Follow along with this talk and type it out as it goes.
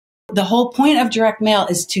The whole point of direct mail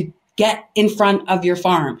is to get in front of your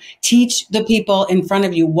farm. Teach the people in front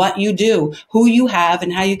of you what you do, who you have,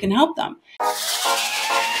 and how you can help them.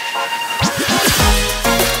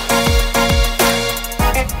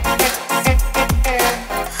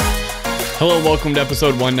 Hello, welcome to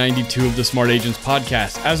episode 192 of the Smart Agents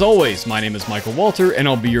Podcast. As always, my name is Michael Walter, and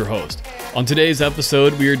I'll be your host. On today's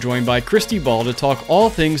episode, we are joined by Kristy Ball to talk all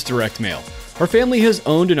things direct mail. Her family has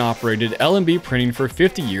owned and operated L&B Printing for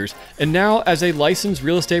 50 years, and now as a licensed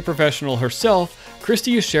real estate professional herself,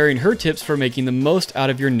 Kristy is sharing her tips for making the most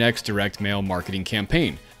out of your next direct mail marketing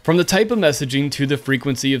campaign. From the type of messaging to the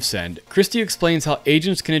frequency of send, Kristy explains how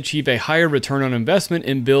agents can achieve a higher return on investment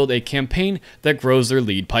and build a campaign that grows their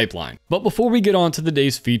lead pipeline. But before we get on to the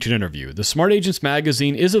day's featured interview, the Smart Agents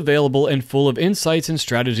magazine is available and full of insights and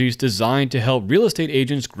strategies designed to help real estate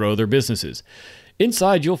agents grow their businesses.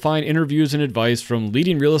 Inside, you'll find interviews and advice from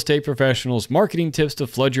leading real estate professionals, marketing tips to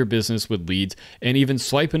flood your business with leads, and even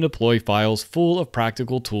swipe and deploy files full of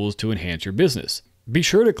practical tools to enhance your business. Be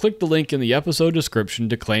sure to click the link in the episode description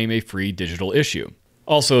to claim a free digital issue.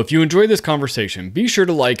 Also, if you enjoy this conversation, be sure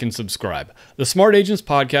to like and subscribe. The Smart Agents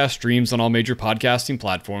Podcast streams on all major podcasting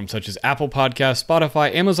platforms such as Apple Podcasts,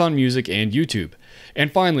 Spotify, Amazon Music, and YouTube.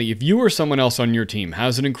 And finally, if you or someone else on your team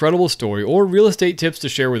has an incredible story or real estate tips to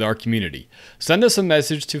share with our community, send us a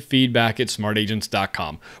message to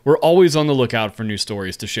feedback@smartagents.com. We're always on the lookout for new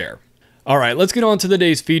stories to share. All right, let's get on to the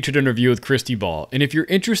day's featured interview with Kristy Ball. And if you're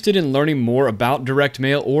interested in learning more about direct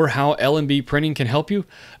mail or how L&B Printing can help you,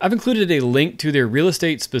 I've included a link to their real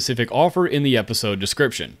estate specific offer in the episode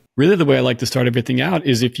description. Really, the way I like to start everything out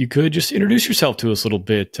is if you could just introduce yourself to us a little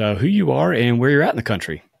bit, who you are and where you're at in the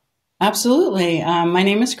country. Absolutely. My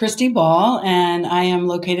name is Kristy Ball, and I am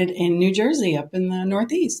located in New Jersey, up in the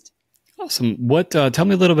Northeast. Awesome. Tell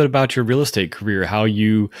me a little bit about your real estate career, how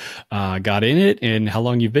you got in it and how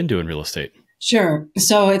long you've been doing real estate. Sure.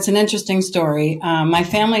 So it's an interesting story. My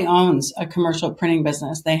family owns a commercial printing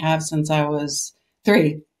business. They have since I was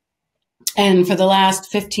 3. And for the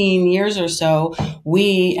last 15 years or so,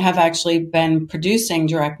 we have actually been producing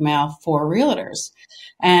direct mail for realtors.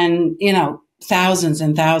 And, thousands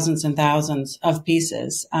and thousands and thousands of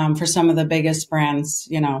pieces for some of the biggest brands,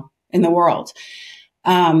 in the world.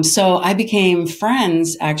 So I became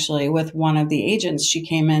friends actually with one of the agents. She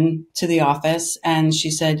came in to the office and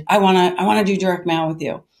she said, I want to do direct mail with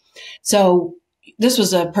you. So this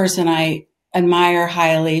was a person I admire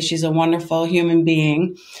highly. She's a wonderful human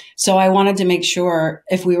being. So I wanted to make sure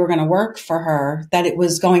if we were going to work for her, that it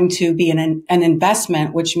was going to be an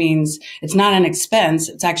investment, which means it's not an expense.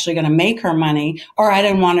 It's actually going to make her money, or I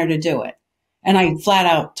didn't want her to do it. And I flat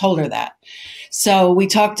out told her that. So we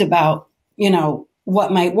talked about,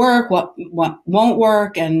 what might work, what won't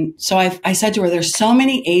work. And so I said to her, there's so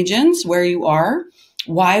many agents where you are.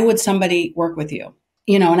 Why would somebody work with you?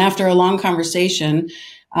 And after a long conversation,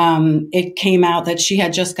 it came out that she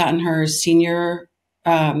had just gotten her senior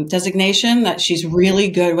designation, that she's really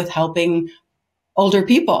good with helping older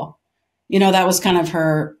people. That was kind of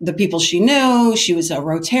the people she knew. She was a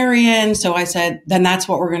Rotarian. So I said, then that's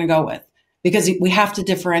what we're going to go with, because we have to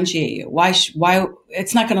differentiate you. Why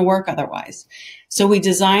it's not going to work otherwise. So we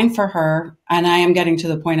designed for her, and I am getting to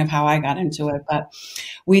the point of how I got into it, but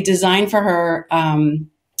we designed for her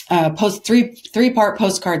three-part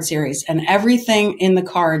postcard series, and everything in the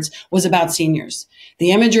cards was about seniors.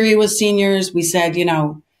 The imagery was seniors. We said,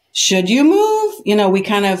 should you move? We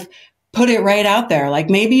kind of put it right out there. Like,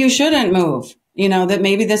 maybe you shouldn't move, that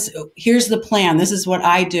maybe here's the plan. This is what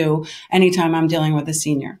I do anytime I'm dealing with a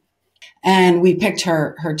senior. And we picked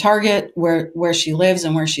her target, where she lives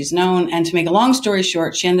and where she's known. And to make a long story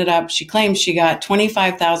short, she claimed she got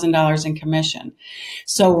 $25,000 in commission.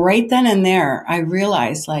 So right then and there, I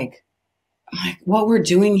realized what we're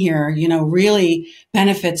doing here, really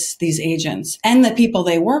benefits these agents and the people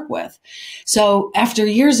they work with. So after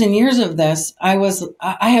years and years of this, I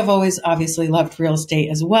have always obviously loved real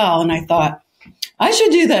estate as well. And I thought, I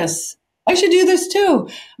should do this. I should do this too.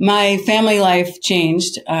 My family life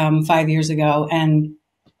changed 5 years ago, and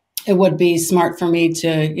it would be smart for me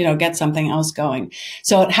to, get something else going.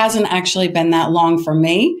 So it hasn't actually been that long for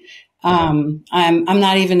me. I'm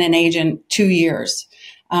not even an agent 2 years.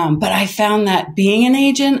 But I found that being an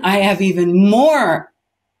agent, I have even more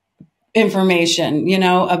information,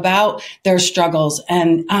 about their struggles,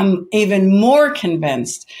 and I'm even more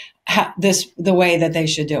convinced the way that they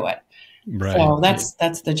should do it. Right. So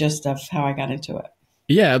that's the gist of how I got into it.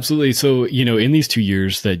 Yeah, absolutely. So, in these 2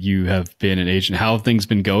 years that you have been an agent, how have things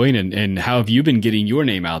been going, and how have you been getting your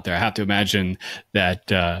name out there? I have to imagine that,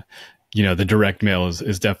 the direct mail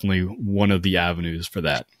is definitely one of the avenues for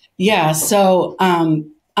that. Yeah. So,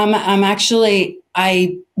 I'm actually,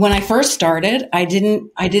 when I first started, I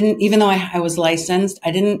didn't, even though I was licensed,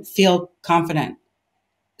 I didn't feel confident.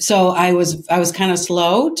 So I was kind of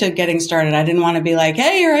slow to getting started. I didn't want to be like,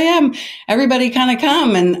 hey, here I am. Everybody kind of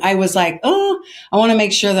come. And I was like, oh, I want to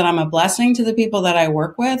make sure that I'm a blessing to the people that I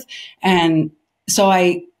work with. And so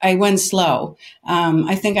I went slow.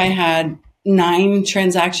 I think I had 9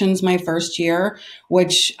 transactions my first year,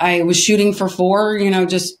 which I was shooting for 4,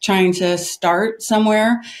 just trying to start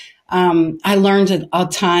somewhere. I learned a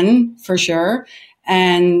ton for sure.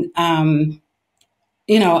 And, I'm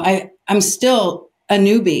still a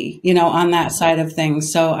newbie, on that side of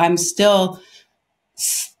things. So I'm still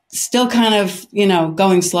kind of,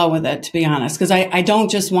 going slow with it, to be honest, because I don't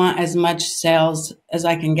just want as much sales as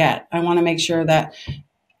I can get. I want to make sure that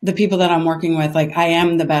the people that I'm working with, like, I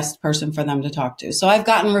am the best person for them to talk to. So I've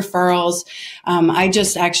gotten referrals. I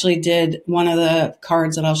just actually did one of the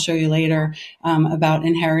cards that I'll show you later, about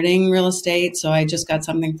inheriting real estate. So I just got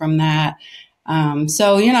something from that.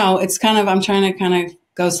 So, it's kind of, I'm trying to kind of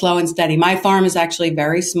go slow and steady. My farm is actually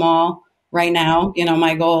very small right now.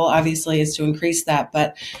 My goal obviously is to increase that,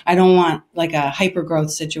 but I don't want like a hyper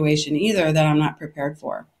growth situation either that I'm not prepared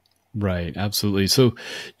for. Right. Absolutely. So,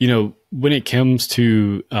 when it comes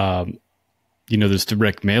to, this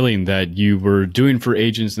direct mailing that you were doing for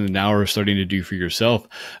agents and now are starting to do for yourself,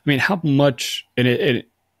 I mean, how much,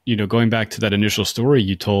 going back to that initial story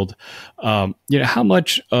you told, how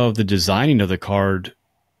much of the designing of the card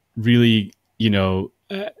really,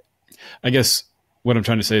 I guess what I'm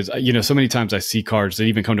trying to say is, so many times I see cards that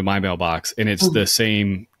even come to my mailbox and it's the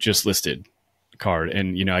same just listed card.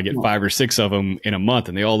 And, I get 5 or 6 of them in a month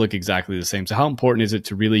and they all look exactly the same. So how important is it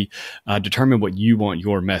to really determine what you want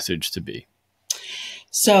your message to be?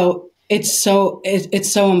 So it's so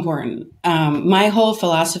important. My whole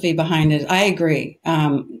philosophy behind it, I agree.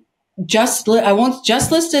 I want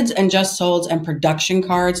just listed and just sold and production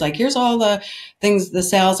cards. Like, here's all the things, the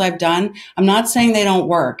sales I've done. I'm not saying they don't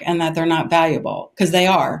work and that they're not valuable, because they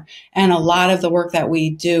are. And a lot of the work that we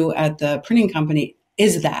do at the printing company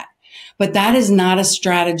is that. But that is not a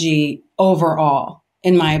strategy overall,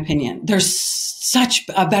 in my opinion. There's such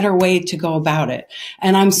a better way to go about it.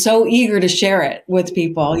 And I'm so eager to share it with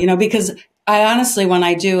people, because I honestly, when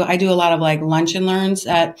I do a lot of like lunch and learns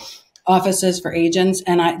at offices for agents.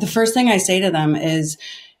 And the first thing I say to them is,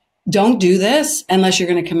 don't do this unless you're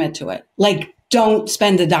going to commit to it. Like, don't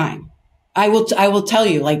spend a dime. I will tell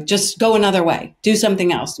you, like, just go another way, do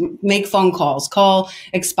something else, make phone calls, call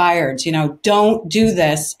expireds, don't do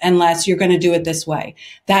this unless you're going to do it this way.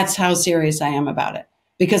 That's how serious I am about it.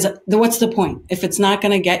 Because what's the point if it's not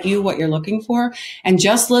going to get you what you're looking for? And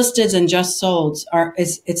just listed and just solds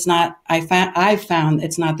it's not, I've found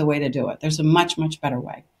it's not the way to do it. There's a much, much better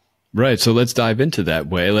way. Right. So let's dive into that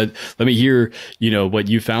way. Let me hear, what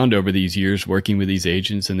you found over these years working with these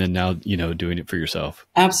agents and then now, doing it for yourself.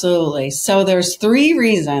 Absolutely. So there's 3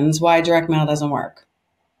 reasons why direct mail doesn't work.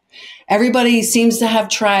 Everybody seems to have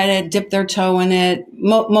tried it, dipped their toe in it.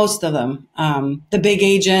 Most of them, the big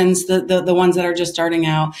agents, the ones that are just starting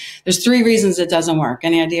out. There's 3 reasons it doesn't work.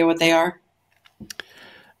 Any idea what they are?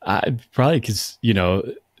 Probably because,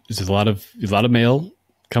 there's a lot of mail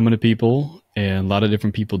coming to people and a lot of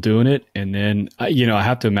different people doing it. And then, I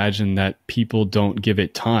have to imagine that people don't give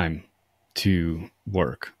it time to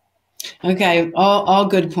work. Okay. All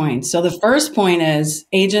good points. So the first point is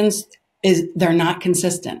they're not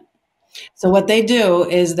consistent. So what they do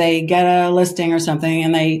is they get a listing or something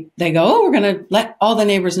and they go, oh, we're going to let all the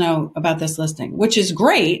neighbors know about this listing, which is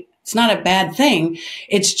great. It's not a bad thing.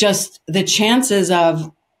 It's just the chances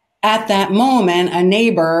of, at that moment, a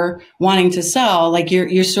neighbor wanting to sell, like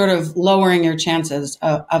you're sort of lowering your chances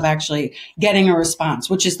of actually getting a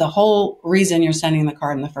response, which is the whole reason you're sending the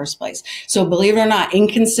card in the first place. So believe it or not,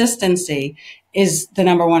 inconsistency is the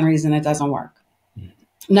number 1 reason it doesn't work.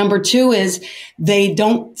 Number 2 is they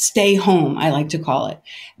don't stay home, I like to call it.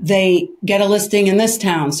 They get a listing in this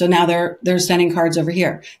town, so now they're sending cards over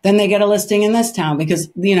here. Then they get a listing in this town because,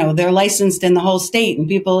 they're licensed in the whole state and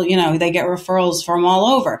people, they get referrals from all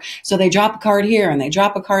over. So they drop a card here and they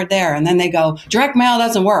drop a card there and then they go, direct mail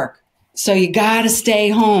doesn't work. So you got to stay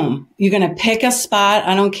home. You're going to pick a spot.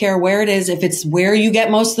 I don't care where it is. If it's where you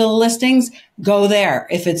get most of the listings, go there.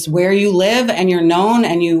 If it's where you live and you're known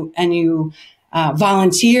and you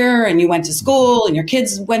volunteer and you went to school and your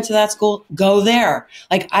kids went to that school, go there.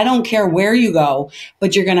 Like, I don't care where you go,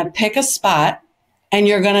 but you're going to pick a spot and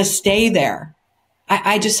you're going to stay there.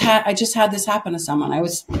 I just had this happen to someone. I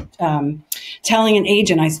was telling an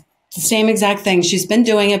agent, the same exact thing. She's been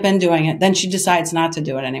doing it. Then she decides not to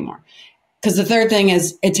do it anymore. Because the third thing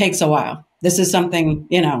is it takes a while. This is something,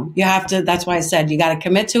 you have to, that's why I said you got to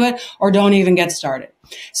commit to it or don't even get started.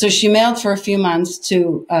 So she mailed for a few months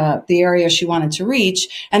to the area she wanted to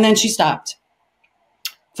reach, and then she stopped.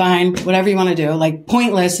 Fine, whatever you want to do. Like,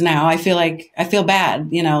 pointless now. I feel bad,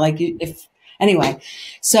 anyway.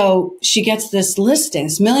 So she gets this listing,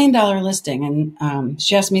 this $1 million listing, and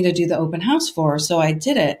she asked me to do the open house for her. So I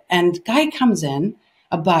did it. And guy comes in,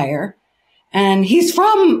 a buyer, and he's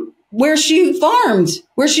from where she farmed,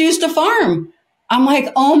 where she used to farm. I'm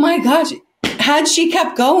like, oh my gosh, had she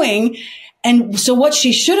kept going. And so what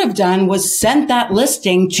she should have done was sent that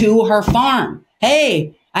listing to her farm.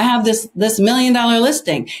 Hey, I have this $1 million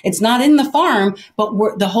listing. It's not in the farm, but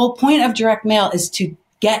the whole point of direct mail is to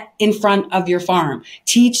get in front of your farm.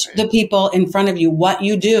 Teach the people in front of you what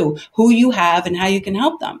you do, who you have, and how you can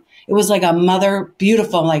help them. It was like a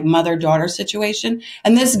beautiful, like mother-daughter situation.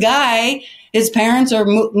 And this guy, his parents are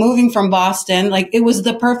moving from Boston. Like, it was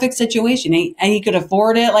the perfect situation. And he could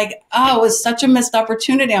afford it. Like, oh, it was such a missed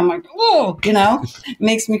opportunity. I'm like, oh, it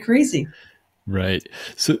makes me crazy. Right.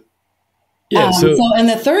 So, yeah. And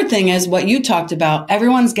the third thing is what you talked about.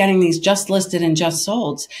 Everyone's getting these just listed and just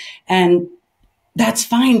solds. And that's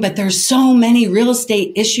fine. But there's so many real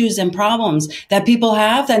estate issues and problems that people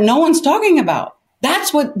have that no one's talking about.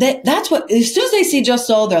 That's what, as soon as they see just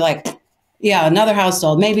sold, they're like, yeah, another house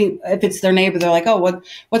sold. Maybe if it's their neighbor, they're like, oh,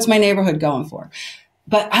 what's my neighborhood going for?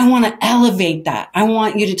 But I want to elevate that. I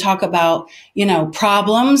want you to talk about,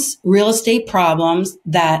 problems, real estate problems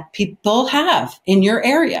that people have in your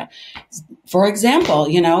area. For example,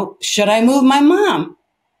 should I move my mom?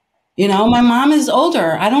 My mom is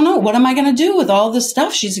older. I don't know. What am I going to do with all the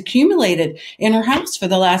stuff she's accumulated in her house for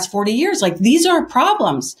the last 40 years? Like, these are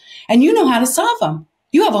problems, and you know how to solve them.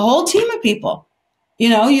 You have a whole team of people.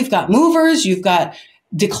 You've got movers, you've got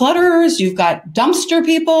declutterers, you've got dumpster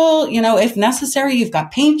people, if necessary, you've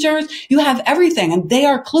got painters, you have everything, and they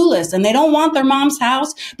are clueless and they don't want their mom's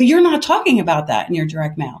house, but you're not talking about that in your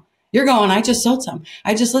direct mail. You're going, I just sold some.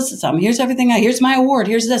 I just listed some. Here's everything. Here's my award.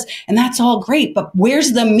 Here's this. And that's all great. But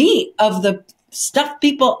where's the meat of the stuff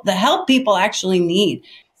the help people actually need?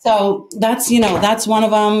 So that's one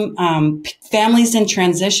of them. Families in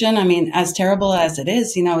transition. I mean, as terrible as it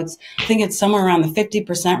is, I think it's somewhere around the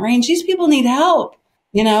 50% range. These people need help,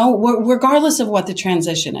 regardless of what the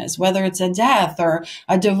transition is, whether it's a death or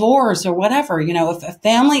a divorce or whatever. If a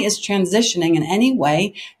family is transitioning in any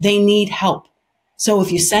way, they need help. So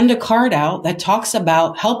if you send a card out that talks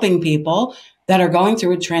about helping people that are going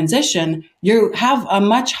through a transition, you have a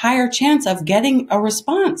much higher chance of getting a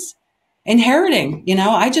response. Inheriting,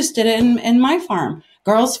 I just did it in my farm.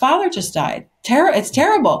 Girl's father just died. It's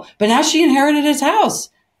terrible. But now she inherited his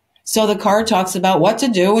house. So the card talks about what to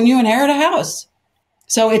do when you inherit a house.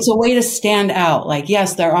 So it's a way to stand out. Like,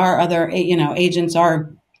 yes, there are other, agents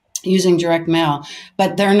are using direct mail,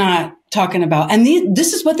 but they're not talking about, and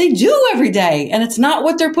this is what they do every day. And it's not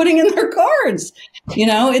what they're putting in their cards.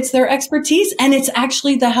 It's their expertise, and it's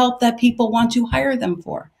actually the help that people want to hire them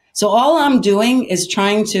for. So all I'm doing is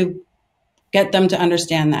trying to get them to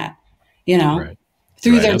understand that,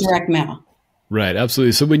 through their direct mail. Right.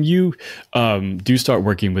 Absolutely. So when you do start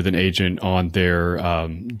working with an agent on their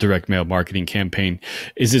direct mail marketing campaign,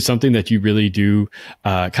 is it something that you really do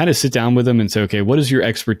kind of sit down with them and say, okay, what is your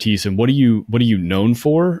expertise and what are you known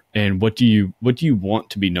for, and what do you want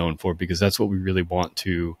to be known for? Because that's what we really want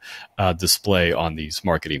to display on these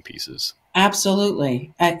marketing pieces.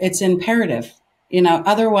 Absolutely. It's imperative.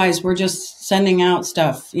 Otherwise we're just sending out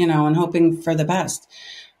stuff, and hoping for the best.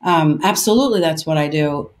 Absolutely. That's what I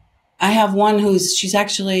do. I have one she's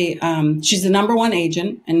actually, she's the number one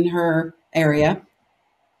agent in her area,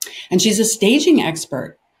 and she's a staging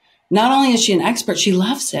expert. Not only is she an expert, she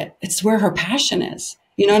loves it. It's where her passion is.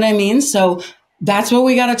 You know what I mean? So that's what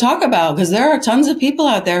we got to talk about, because there are tons of people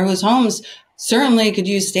out there whose homes certainly could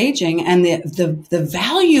use staging, and the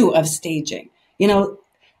value of staging, no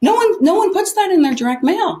one puts that in their direct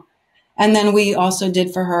mail. And then we also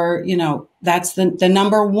did for her, that's the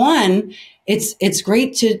number one. It's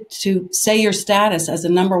great to say your status as a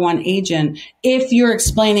number one agent if you're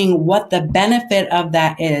explaining what the benefit of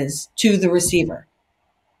that is to the receiver.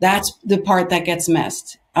 That's the part that gets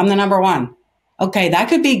missed. I'm the number one. Okay, that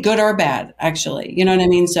could be good or bad, actually. You know what I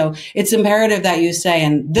mean? So it's imperative that you say,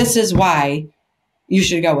 and this is why you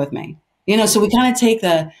should go with me. So we kind of take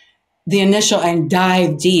the initial and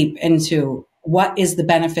dive deep into what is the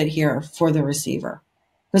benefit here for the receiver,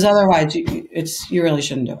 because otherwise you really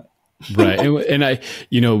shouldn't do it. Right. And I,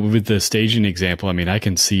 with the staging example, I mean, I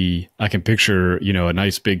can picture, a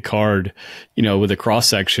nice big card, with a cross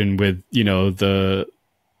section with, the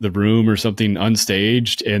the room or something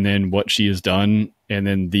unstaged, and then what she has done, and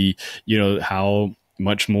then the, how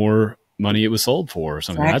much more money it was sold for or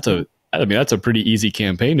something. Exactly. That's a pretty easy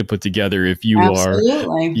campaign to put together if you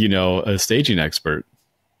Absolutely. are, a staging expert.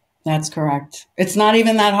 That's correct. It's not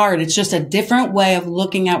even that hard. It's just a different way of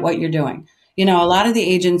looking at what you're doing. A lot of the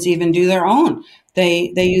agents even do their own.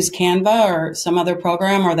 They use Canva or some other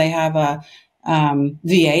program, or they have a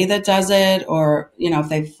VA that does it, or, if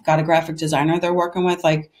they've got a graphic designer they're working with.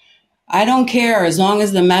 Like, I don't care, as long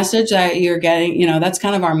as the message that you're getting, that's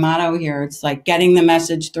kind of our motto here. It's like getting the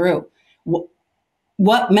message through.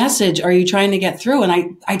 What message are you trying to get through?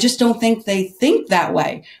 And I just don't think they think that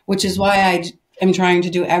way, which is why I am trying to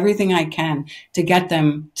do everything I can to get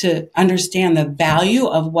them to understand the value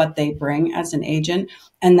of what they bring as an agent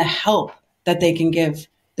and the help that they can give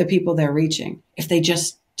the people they're reaching if they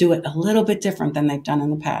just do it a little bit different than they've done in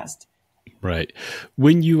the past. Right.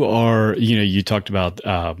 When you are, you talked about,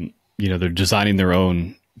 they're designing their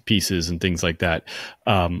own pieces and things like that.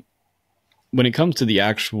 When it comes to the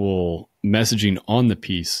actual messaging on the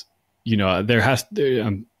piece,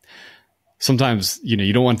 sometimes,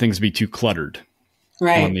 you don't want things to be too cluttered.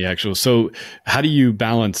 Right. On the actual. So how do you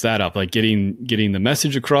balance that up? Like getting the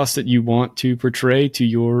message across that you want to portray to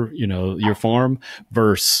your farm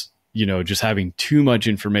versus, just having too much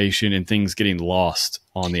information and things getting lost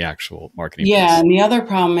on the actual marketing piece. And the other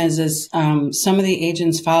problem is some of the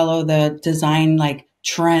agents follow the design like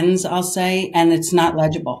trends, I'll say, and it's not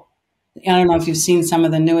legible. I don't know if you've seen some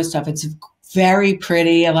of the newest stuff. It's very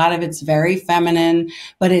pretty. A lot of it's very feminine,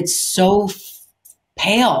 but it's so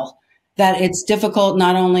pale that it's difficult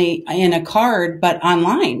not only in a card, but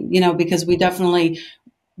online, because we definitely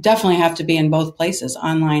have to be in both places,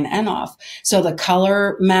 online and off. So the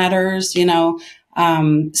color matters, that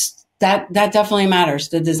definitely matters.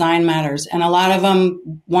 The design matters. And a lot of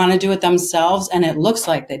them want to do it themselves, and it looks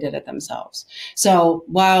like they did it themselves. So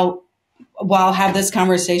while I'll have this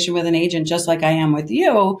conversation with an agent, just like I am with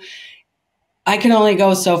you, I can only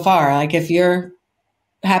go so far. Like, if you're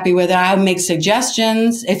happy with it, I'll make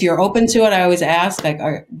suggestions. If you're open to it, I always ask, like,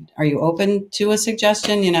 are you open to a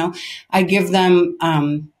suggestion? I give them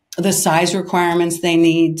the size requirements they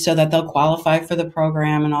need so that they'll qualify for the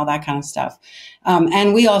program and all that kind of stuff.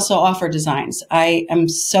 And we also offer designs. I am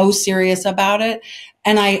so serious about it.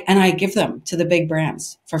 And I give them to the big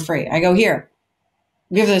brands for free. I go, here,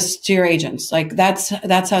 give this to your agents. Like, that's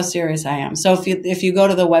how serious I am. So if you go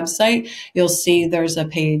to the website, you'll see there's a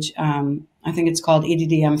page, I think it's called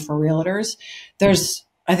EDDM for Realtors. There's,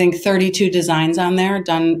 I think, 32 designs on there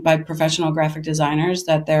done by professional graphic designers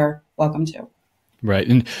that they're welcome to. Right.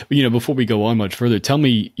 And, before we go on much further, tell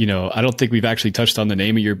me, I don't think we've actually touched on the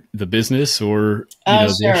name of the business or,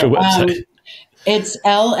 the actual website. It's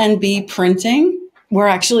L&B Printing. We're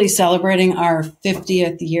actually celebrating our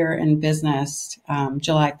 50th year in business,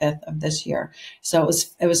 July 5th of this year. So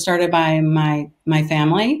it was started by my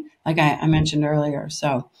family, like I mentioned earlier.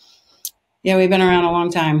 So yeah, we've been around a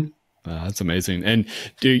long time. That's amazing. And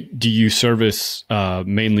do you service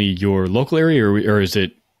mainly your local area, or is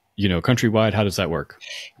it, countrywide? How does that work?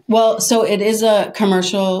 Well, so it is a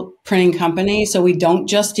commercial printing company. So we don't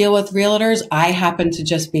just deal with realtors. I happen to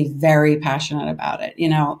just be very passionate about it.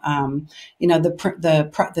 The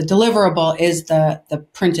deliverable is the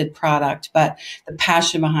printed product, but the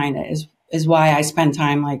passion behind it is why I spend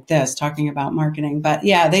time like this talking about marketing. But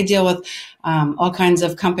yeah, they deal with all kinds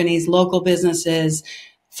of companies, local businesses,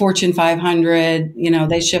 Fortune 500.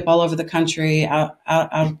 They ship all over the country,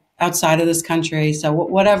 outside of this country. So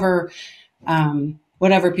whatever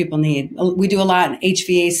people need. We do a lot in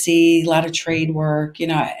HVAC, a lot of trade work,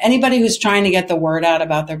 anybody who's trying to get the word out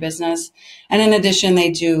about their business. And in addition,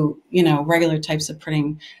 they do, regular types of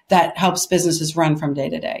printing that helps businesses run from day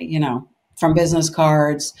to day, from business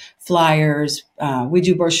cards, flyers. We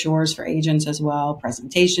do brochures for agents as well,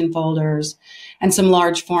 presentation folders, and some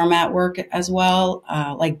large format work as well,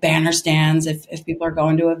 like banner stands if people are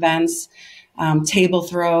going to events, table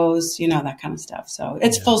throws, that kind of stuff. So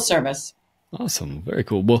it's full service. Awesome. Very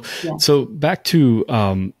cool. Well, So back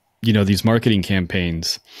to, these marketing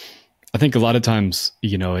campaigns, I think a lot of times,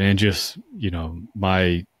 and just,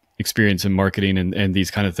 my experience in marketing and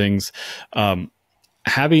these kind of things,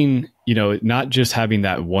 having, not just having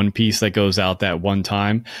that one piece that goes out that one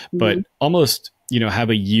time, but almost, have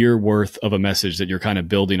a year worth of a message that you're kind of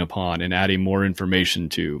building upon and adding more information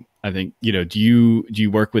to. I think, do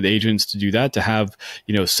you work with agents to do that, to have,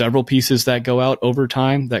 several pieces that go out over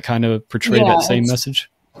time that kind of portray that same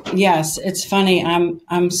message? Yes. It's funny.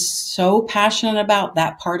 I'm so passionate about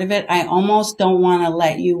that part of it. I almost don't want to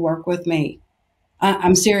let you work with me.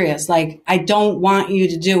 I'm serious. Like, I don't want you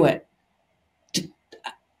to do it.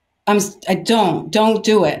 don't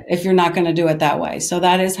do it if you're not going to do it that way. So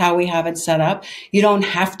that is how we have it set up. You don't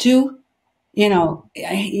have to,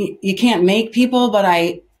 you can't make people,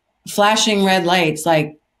 but flashing red lights,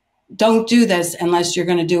 like, don't do this unless you're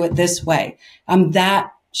going to do it this way. I'm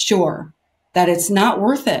that sure that it's not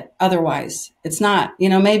worth it. Otherwise, it's not,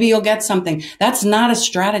 maybe you'll get something. That's not a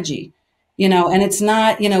strategy, and it's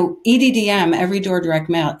not, EDDM, every door direct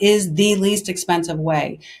mail, is the least expensive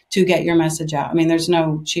way to get your message out. I mean, there's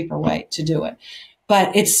no cheaper way to do it,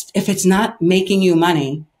 but if it's not making you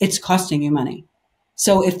money, it's costing you money.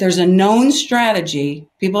 So if there's a known strategy,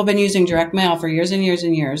 people have been using direct mail for years and years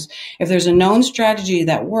and years. If there's a known strategy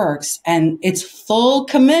that works and it's full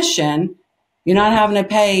commission, you're not having to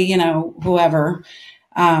pay, whoever,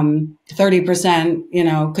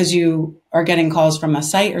 30%, because you are getting calls from a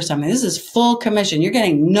site or something. This is full commission. You're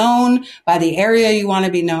getting known by the area you want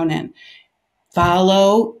to be known in.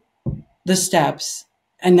 Follow the steps.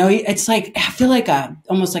 I know it's like, I feel like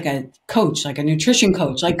almost like a coach, like a nutrition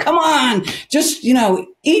coach, like, come on, just,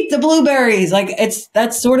 eat the blueberries. Like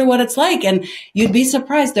that's sort of what it's like. And you'd be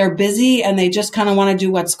surprised. They're busy and they just kind of want to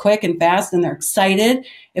do what's quick and fast. And they're excited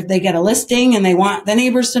if they get a listing and they want the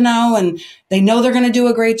neighbors to know, and they know they're going to do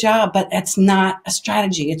a great job, but it's not a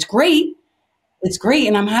strategy. It's great. It's great.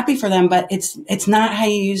 And I'm happy for them, but it's not how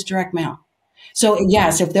you use direct mail. So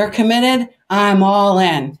yes, if they're committed, I'm all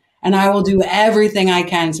in. And I will do everything I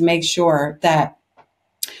can to make sure that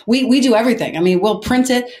we do everything. I mean, we'll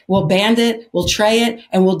print it, we'll band it, we'll tray it,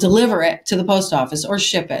 and we'll deliver it to the post office or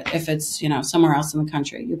ship it if it's, somewhere else in the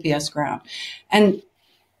country, UPS ground. And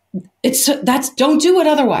don't do it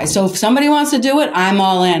otherwise. So if somebody wants to do it, I'm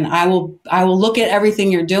all in. I will look at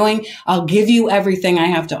everything you're doing. I'll give you everything I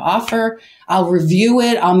have to offer. I'll review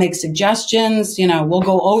it. I'll make suggestions. We'll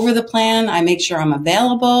go over the plan. I make sure I'm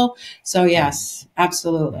available. So yes,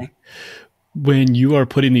 absolutely. When you are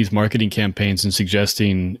putting these marketing campaigns and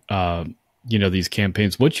suggesting, these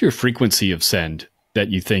campaigns, what's your frequency of send that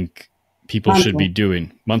you think people should be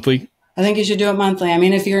doing? Monthly? I think you should do it monthly. I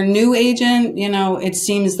mean, if you're a new agent, it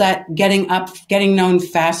seems that getting known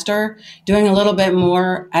faster, doing a little bit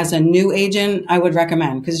more as a new agent, I would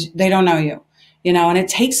recommend, because they don't know you, and it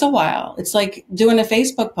takes a while. It's like doing a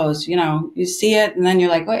Facebook post, you see it and then you're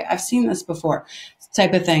like, wait, I've seen this before,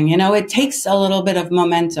 type of thing. It takes a little bit of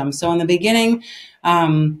momentum. So in the beginning,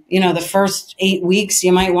 the first 8 weeks,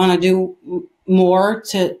 you might want to do more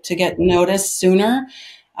to get noticed sooner.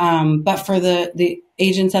 But for the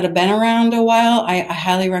agents that have been around a while, I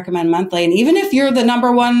highly recommend monthly. And even if you're the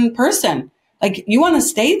number one person, like, you want to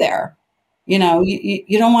stay there, you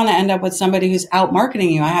don't want to end up with somebody who's out marketing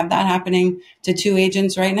you. I have that happening to 2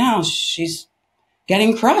 agents right now. She's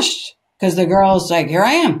getting crushed because the girl's like, here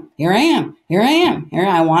I am. I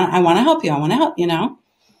want to help you.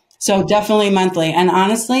 So definitely monthly. And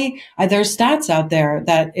honestly, there's stats out there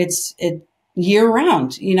that it's year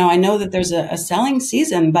round. I know that there's a selling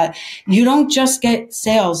season, but you don't just get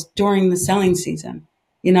sales during the selling season.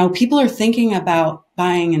 People are thinking about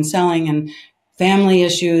buying and selling and family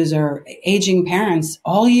issues or aging parents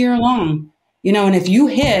all year long. And if you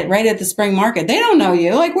hit right at the spring market, they don't know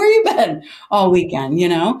you. Like, where you been all weekend,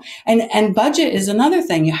 and budget is another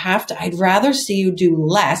thing. I'd rather see you do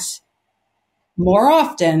less more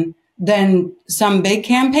often than some big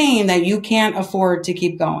campaign that you can't afford to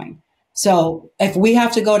keep going. So if we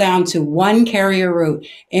have to go down to one carrier route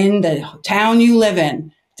in the town you live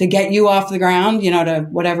in to get you off the ground, to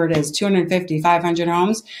whatever it is, 250, 500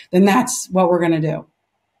 homes, then that's what we're going to do.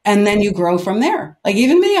 And then you grow from there. Like,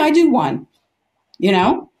 even me, I do one,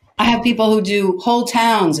 I have people who do whole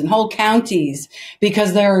towns and whole counties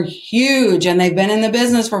because they're huge and they've been in the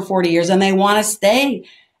business for 40 years and they want to stay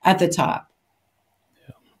at the top.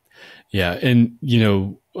 Yeah. And,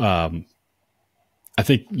 I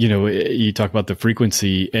think, you talk about the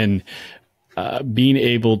frequency and being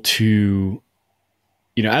able to,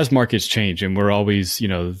 as markets change, and we're always,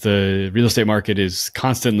 the real estate market is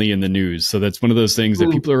constantly in the news. So that's one of those things that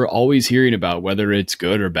people are always hearing about, whether it's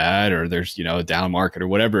good or bad, or there's, a down market or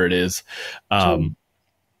whatever it is.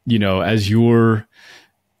 As your,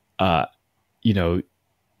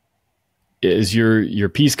 as your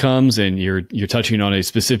piece comes and you're touching on a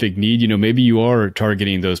specific need, maybe you are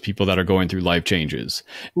targeting those people that are going through life changes.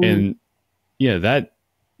 And that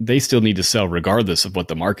they still need to sell regardless of what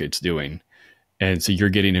the market's doing. And so you're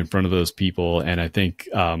getting in front of those people. And I think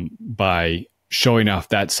by showing off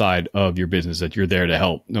that side of your business, that you're there to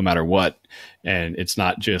help no matter what. And it's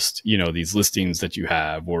not just, these listings that you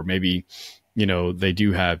have, or maybe, they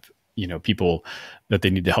do have, people that they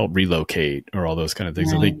need to help relocate or all those kind of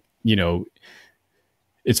things. Right. I think,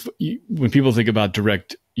 it's when people think about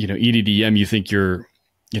direct, EDDM, you think you're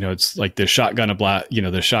it's like the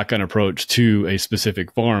the shotgun approach to a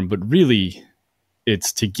specific farm, but really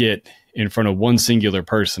it's to get in front of one singular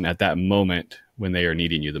person at that moment when they are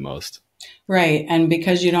needing you the most. Right. And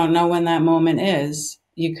because you don't know when that moment is,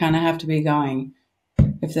 you kind of have to be going,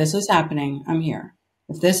 if this is happening, I'm here.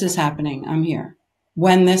 If this is happening, I'm here.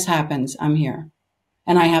 When this happens, I'm here.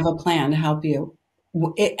 And I have a plan to help you.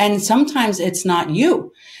 And sometimes it's not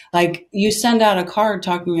you. Like you send out a card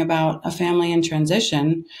talking about a family in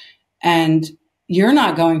transition, and you're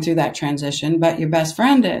not going through that transition, but your best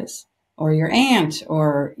friend is, or your aunt,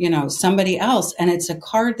 or, somebody else. And it's a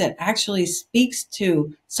card that actually speaks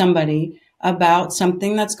to somebody about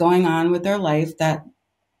something that's going on with their life that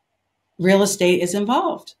real estate is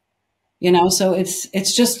involved, so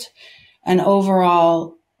it's just an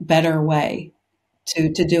overall better way to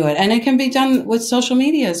do it. And it can be done with social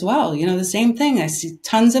media as well. The same thing. I see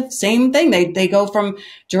tons of same thing. They go from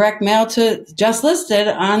direct mail to just listed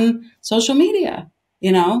on social media,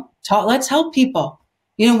 let's help people.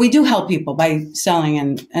 We do help people by selling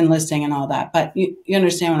and listing and all that, but you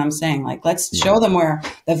understand what I'm saying? Like, let's show them where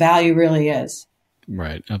the value really is.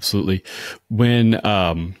 Right. Absolutely. When,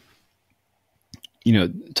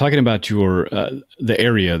 talking about your, the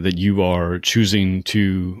area that you are choosing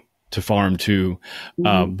to farm to,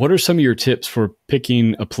 what are some of your tips for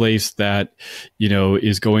picking a place that,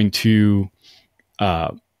 is going to,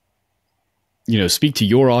 speak to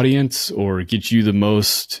your audience or get you the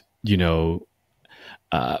most,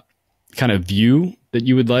 kind of view that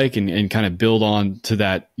you would like and kind of build on to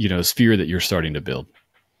that, sphere that you're starting to build?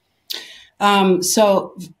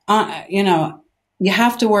 You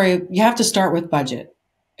have to start with budget.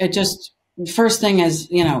 First thing is,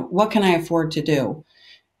 what can I afford to do?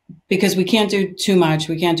 Because we can't do too much.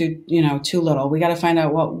 We can't do, too little. We got to find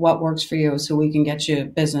out what works for you so we can get you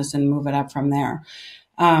business and move it up from there.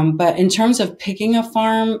 But in terms of picking a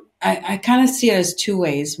farm, I kind of see it as two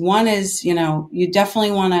ways. One is, you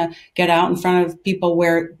definitely want to get out in front of people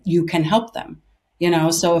where you can help them,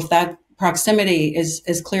 so if that proximity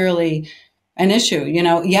is clearly an issue,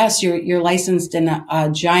 yes, you're licensed in a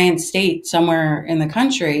giant state somewhere in the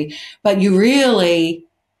country, but you really,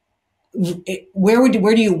 where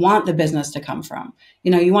do you want the business to come from?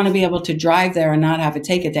 You want to be able to drive there and not have it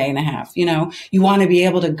take a day and a half. You want to be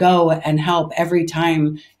able to go and help every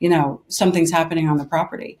time, something's happening on the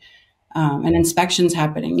property, and inspections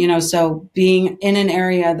happening, so being in an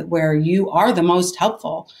area where you are the most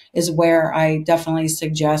helpful is where I definitely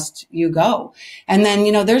suggest you go. And then,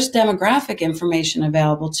 there's demographic information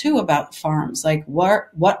available too about farms. Like what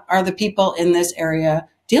are the people in this area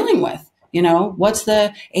dealing with? What's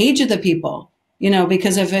the age of the people?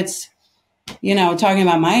 Because if it's, talking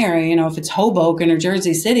about my area, if it's Hoboken or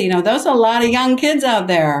Jersey City, there's a lot of young kids out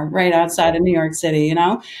there right outside of New York City,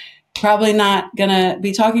 probably not going to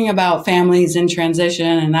be talking about families in transition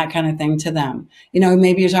and that kind of thing to them.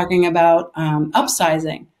 Maybe you're talking about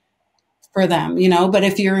upsizing for them, but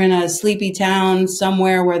if you're in a sleepy town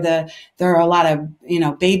somewhere where there are a lot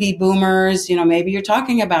of, baby boomers, maybe you're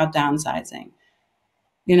talking about downsizing.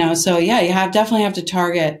 So yeah, definitely have to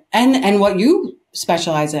target and what you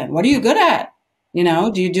specialize in. What are you good at?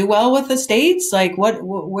 Do you do well with estates? Like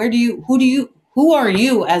who are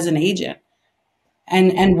you as an agent?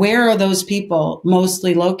 And where are those people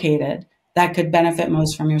mostly located that could benefit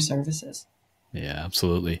most from your services? Yeah,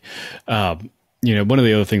 absolutely. One of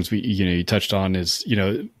the other things you touched on is,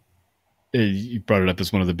 you brought it up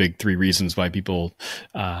as one of the big three reasons why people,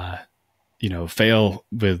 fail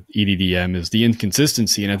with EDDM is the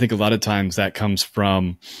inconsistency. And I think a lot of times that comes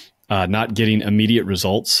from not getting immediate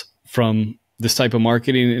results from this type of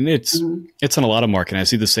marketing. And it's in a lot of marketing. I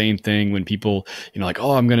see the same thing when people, like,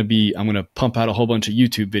 oh, I'm going to pump out a whole bunch of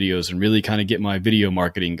YouTube videos and really kind of get my video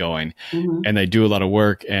marketing going. And they do a lot of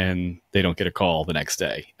work and they don't get a call the next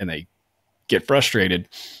day and they get frustrated.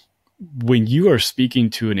 When you are speaking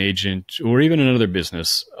to an agent or even another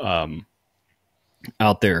business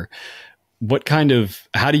out there,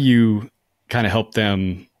 how do you kind of help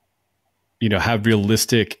them, have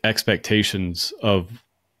realistic expectations of,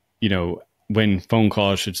 when phone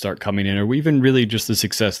calls should start coming in, or even really just the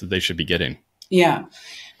success that they should be getting? Yeah.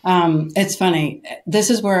 It's funny. This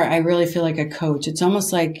is where I really feel like a coach. It's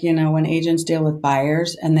almost like, when agents deal with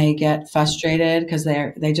buyers and they get frustrated because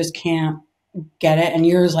they just can't get it. And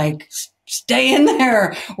you're like, stay in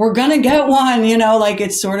there. We're going to get one, like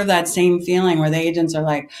it's sort of that same feeling where the agents are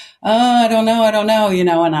like, oh, I don't know,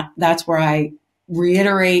 and that's where I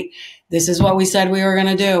reiterate, this is what we said we were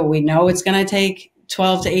going to do. We know it's going to take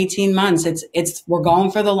 12 to 18 months. We're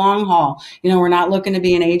going for the long haul. We're not looking to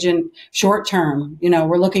be an agent short term.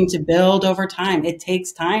 We're looking to build over time. It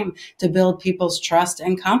takes time to build people's trust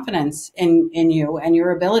and confidence in you and your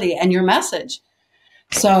ability and your message.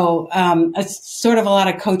 So, it's sort of a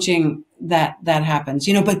lot of coaching that happens,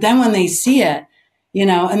 but then when they see it,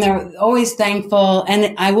 and they're always thankful.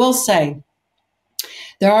 And I will say,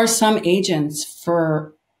 there are some agents,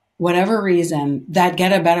 for whatever reason, that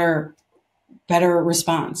get a better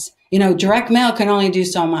response. Direct mail can only do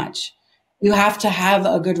so much. You have to have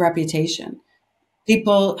a good reputation.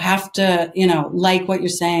 People have to, like what you're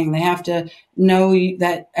saying. They have to know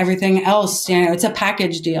that everything else, it's a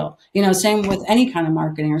package deal. Same with any kind of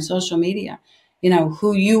marketing or social media.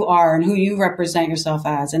 Who you are and who you represent yourself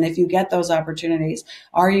as. And if you get those opportunities,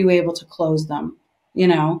 are you able to close them?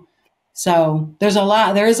 So there is a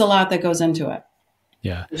lot that goes into it.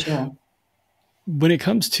 Yeah. For sure. When it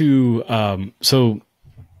comes to, so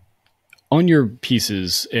on your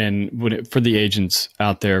pieces and for the agents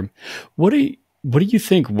out there, what do you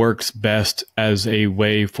think works best as a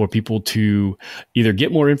way for people to either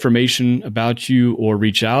get more information about you or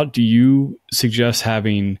reach out? Do you suggest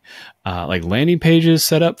having like landing pages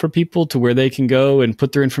set up for people to where they can go and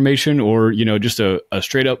put their information, or, just a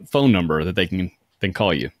straight up phone number that they can then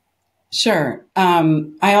call you? Sure.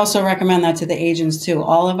 I also recommend that to the agents too.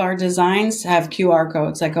 All of our designs have QR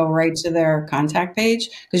codes that go right to their contact page,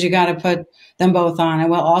 because you got to put them both on.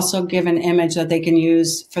 And we'll also give an image that they can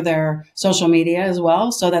use for their social media as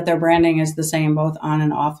well, so that their branding is the same both on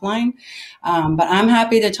and offline. But I'm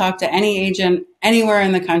happy to talk to any agent anywhere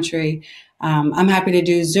in the country. I'm happy to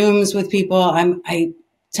do Zooms with people. I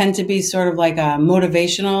tend to be sort of like a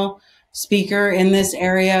motivational speaker in this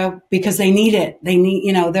area, because they need it. They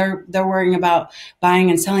need, they're worrying about buying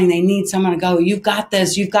and selling. They need someone to go, you've got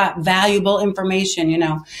this, you've got valuable information,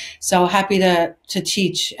 so happy to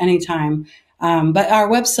teach anytime. But our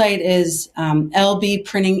website is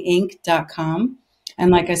lbprintinginc.com.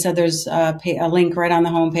 And like I said, there's a link right on the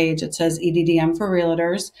homepage. It says EDDM for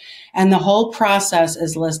Realtors, and the whole process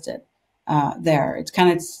is listed there. It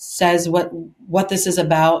kind of says what this is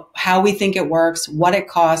about, how we think it works, what it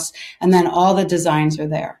costs, and then all the designs are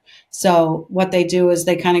there. So what they do is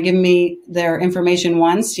they kind of give me their information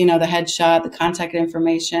once, the headshot, the contact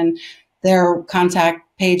information, their contact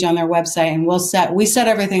page on their website, and we set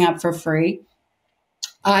everything up for free.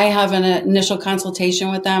 I have an initial consultation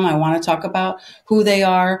with them. I want to talk about who they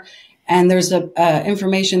are, and there's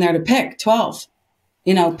information there to pick 12.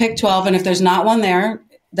 Pick 12, and if there's not one there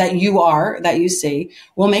that you see,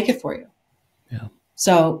 we'll make it for you. Yeah.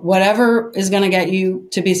 So whatever is going to get you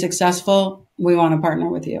to be successful, we want to partner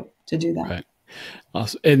with you to do that. Right.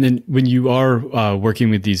 Awesome. And then when you are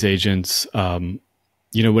working with these agents, when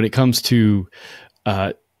it comes to,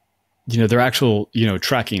 their actual,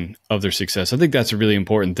 tracking of their success, I think that's a really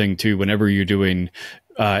important thing too, whenever you're doing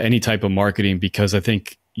any type of marketing, because I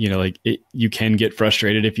think, you can get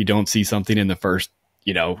frustrated if you don't see something in the first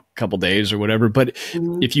couple days or whatever. But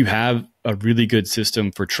if you have a really good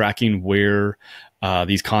system for tracking where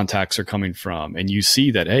these contacts are coming from, and you see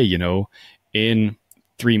that, hey, in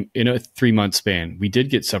a 3-month span, we did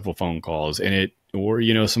get several phone calls or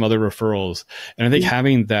some other referrals. And I think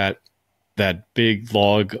having that big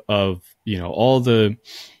log of, all the,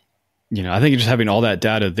 I think just having all that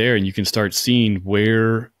data there, and you can start seeing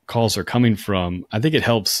where calls are coming from, I think it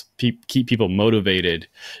helps keep people motivated,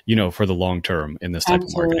 for the long term in this type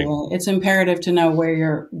of marketing. It's imperative to know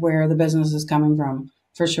where the business is coming from,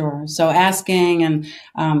 for sure. So asking, and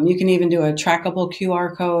you can even do a trackable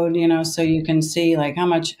QR code, so you can see like how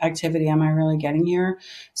much activity am I really getting here.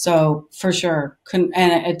 So for sure, and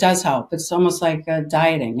it does help. It's almost like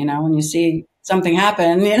dieting, when you see something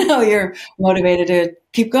happen, you're motivated to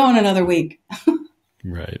keep going another week.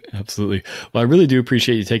 Right. Absolutely. Well, I really do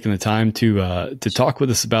appreciate you taking the time to talk with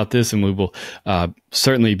us about this, and we will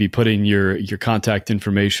certainly be putting your contact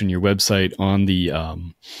information, your website on the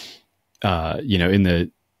in the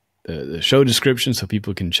show description, so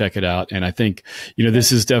people can check it out. And I think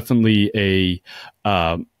this is definitely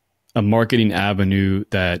a marketing avenue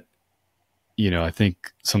that I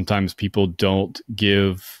think sometimes people don't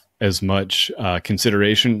give as much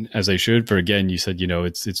consideration as they should. For, again, you said,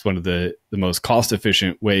 it's one of the most cost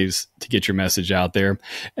efficient ways to get your message out there.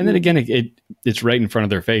 And then again, it's right in front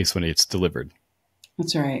of their face when it's delivered.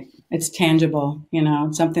 That's right. It's tangible,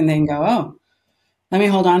 it's something they can go, oh, let me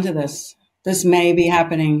hold on to this. This may be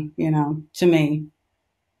happening, to me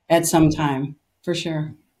at some time, for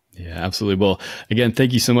sure. Yeah, absolutely. Well, again,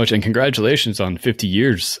 thank you so much. And congratulations on 50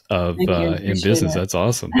 years of in business. That's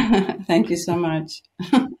awesome. Thank you so much.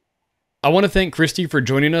 I want to thank Kristy for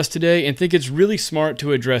joining us today and think it's really smart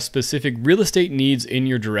to address specific real estate needs in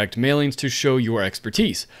your direct mailings to show your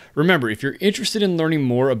expertise. Remember, if you're interested in learning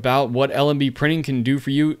more about what L&B Printing can do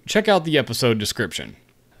for you, check out the episode description.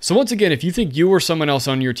 So once again, if you think you or someone else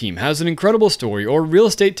on your team has an incredible story or real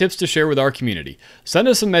estate tips to share with our community, send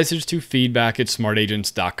us a message to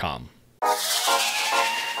feedback@smartagents.com.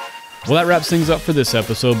 Well, that wraps things up for this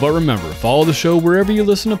episode, but remember, follow the show wherever you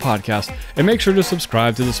listen to podcasts and make sure to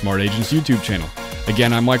subscribe to the Smart Agents YouTube channel.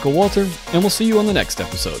 Again, I'm Michael Walter, and we'll see you on the next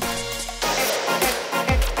episode.